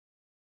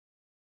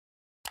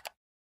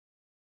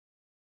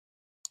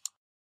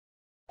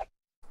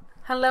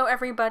Hello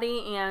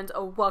everybody and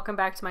welcome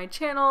back to my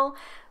channel.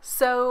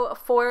 So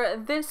for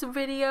this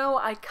video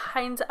I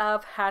kind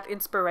of had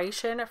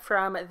inspiration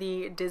from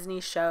the Disney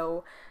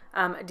show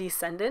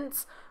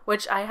Descendants,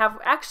 which I have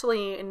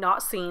actually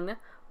not seen,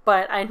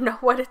 but I know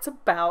what it's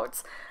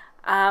about.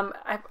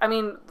 I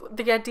mean,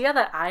 the idea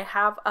that I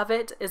have of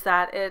it is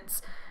that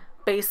it's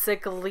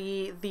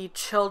basically the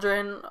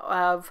children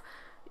of,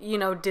 you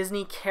know,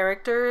 Disney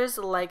characters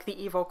like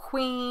the Evil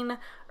Queen,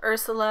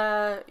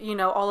 Ursula, you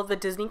know, all of the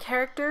Disney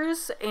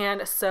characters,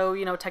 and so,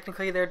 you know,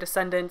 technically they're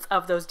descendants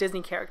of those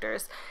Disney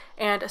characters.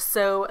 And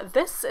so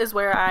this is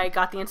where I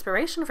got the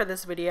inspiration for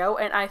this video,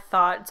 and I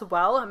thought,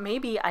 well,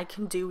 maybe I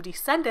can do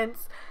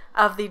descendants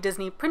of the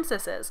Disney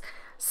princesses.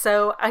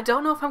 So I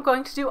don't know if I'm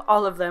going to do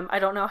all of them. I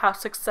don't know how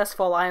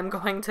successful I am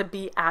going to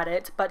be at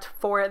it, but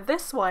for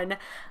this one,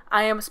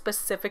 I am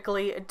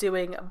specifically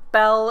doing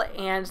Belle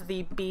and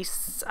the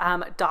Beast's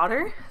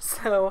daughter.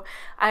 So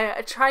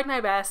I tried my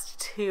best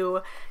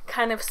to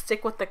kind of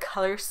stick with the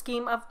color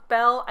scheme of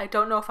Belle. I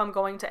don't know if I'm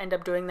going to end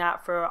up doing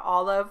that for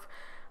all of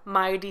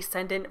my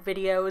Descendant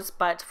videos,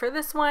 but for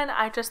this one,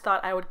 I just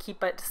thought I would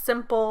keep it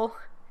simple,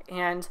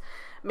 and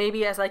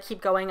maybe as I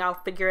keep going, I'll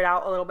figure it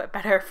out a little bit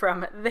better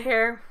from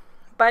there.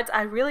 But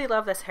I really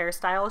love this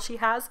hairstyle she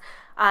has.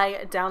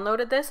 I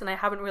downloaded this and I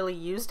haven't really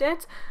used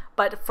it,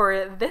 but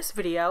for this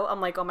video,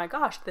 I'm like, oh my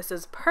gosh, this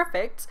is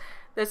perfect.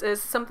 This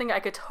is something I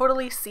could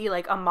totally see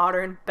like a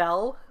modern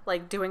Belle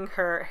like doing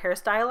her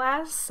hairstyle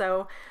as,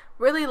 so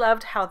really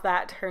loved how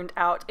that turned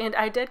out. And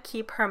I did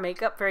keep her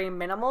makeup very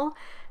minimal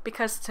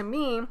because to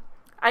me,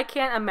 I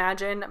can't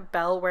imagine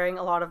Belle wearing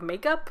a lot of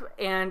makeup,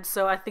 and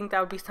so I think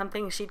that would be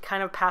something she'd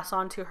kind of pass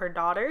on to her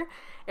daughter.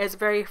 It's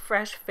very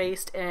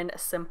fresh-faced and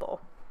simple.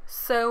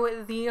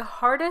 So the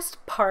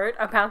hardest part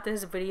about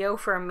this video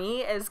for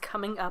me is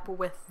coming up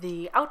with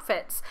the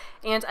outfits,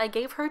 and I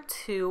gave her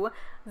two.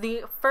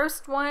 The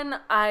first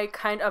one I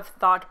kind of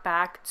thought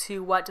back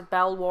to what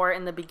Belle wore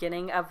in the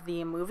beginning of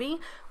the movie,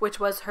 which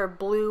was her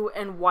blue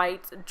and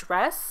white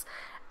dress.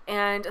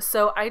 And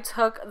so I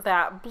took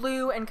that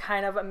blue and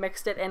kind of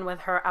mixed it in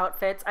with her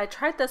outfits. I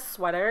tried this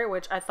sweater,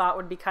 which I thought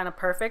would be kind of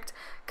perfect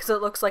because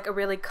it looks like a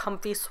really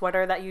comfy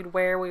sweater that you'd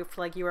wear if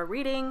like you were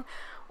reading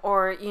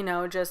or, you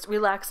know, just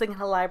relaxing in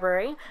the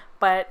library,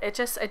 but it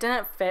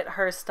didn't fit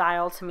her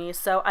style to me.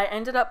 So I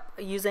ended up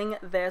using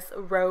this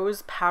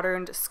rose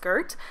patterned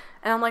skirt,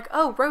 and I'm like,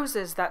 oh,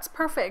 roses, that's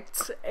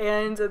perfect.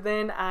 And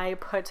then I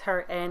put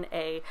her in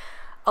a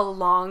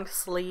long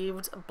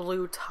sleeved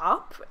blue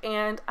top,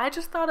 and I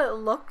just thought it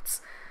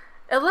looked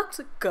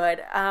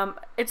good.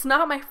 It's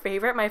not my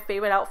favorite. My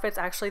favorite outfit's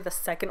actually the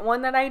second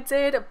one that I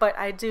did, but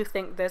I do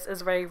think this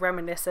is very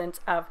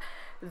reminiscent of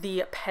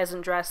the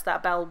peasant dress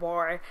that Belle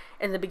wore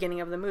in the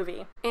beginning of the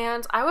movie.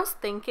 And I was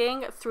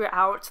thinking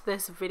throughout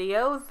this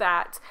video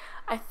that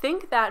I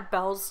think that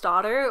Belle's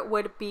daughter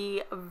would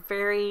be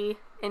very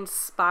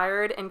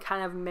inspired and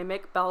kind of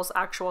mimic Belle's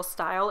actual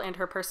style and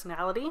her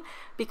personality,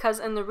 because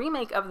in the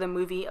remake of the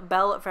movie,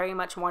 Belle very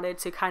much wanted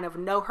to kind of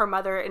know her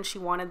mother and she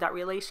wanted that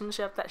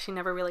relationship that she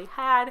never really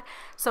had.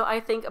 So I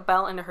think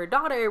Belle and her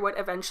daughter would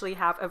eventually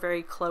have a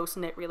very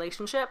close-knit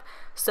relationship.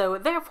 So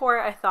therefore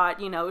I thought,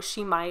 you know,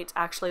 she might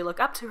actually look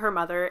up to her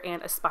mother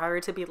and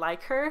aspire to be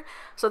like her.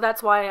 So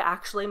that's why I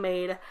actually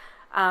made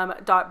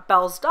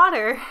Belle's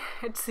daughter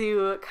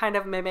to kind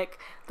of mimic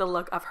the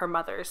look of her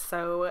mother.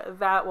 So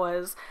that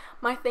was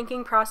my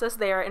thinking process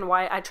there and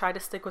why I tried to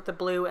stick with the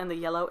blue and the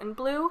yellow and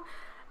blue.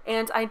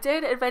 And I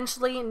did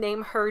eventually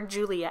name her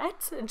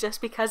Juliet,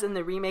 just because in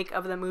the remake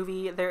of the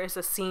movie there is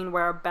a scene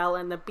where Belle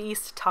and the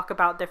Beast talk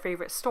about their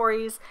favorite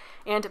stories,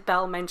 and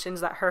Belle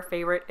mentions that her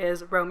favorite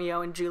is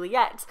Romeo and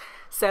Juliet.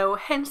 So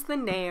hence the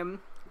name.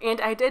 And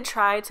I did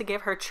try to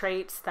give her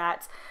traits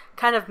that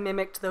kind of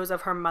mimicked those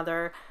of her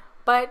mother.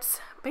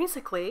 But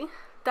basically,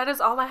 that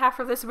is all I have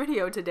for this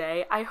video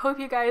today. I hope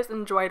you guys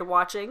enjoyed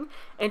watching,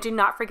 and do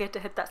not forget to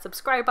hit that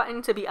subscribe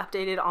button to be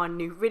updated on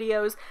new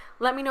videos.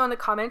 Let me know in the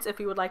comments if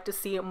you would like to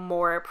see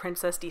more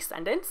Princess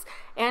Descendants,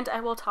 and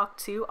I will talk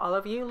to all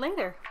of you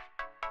later.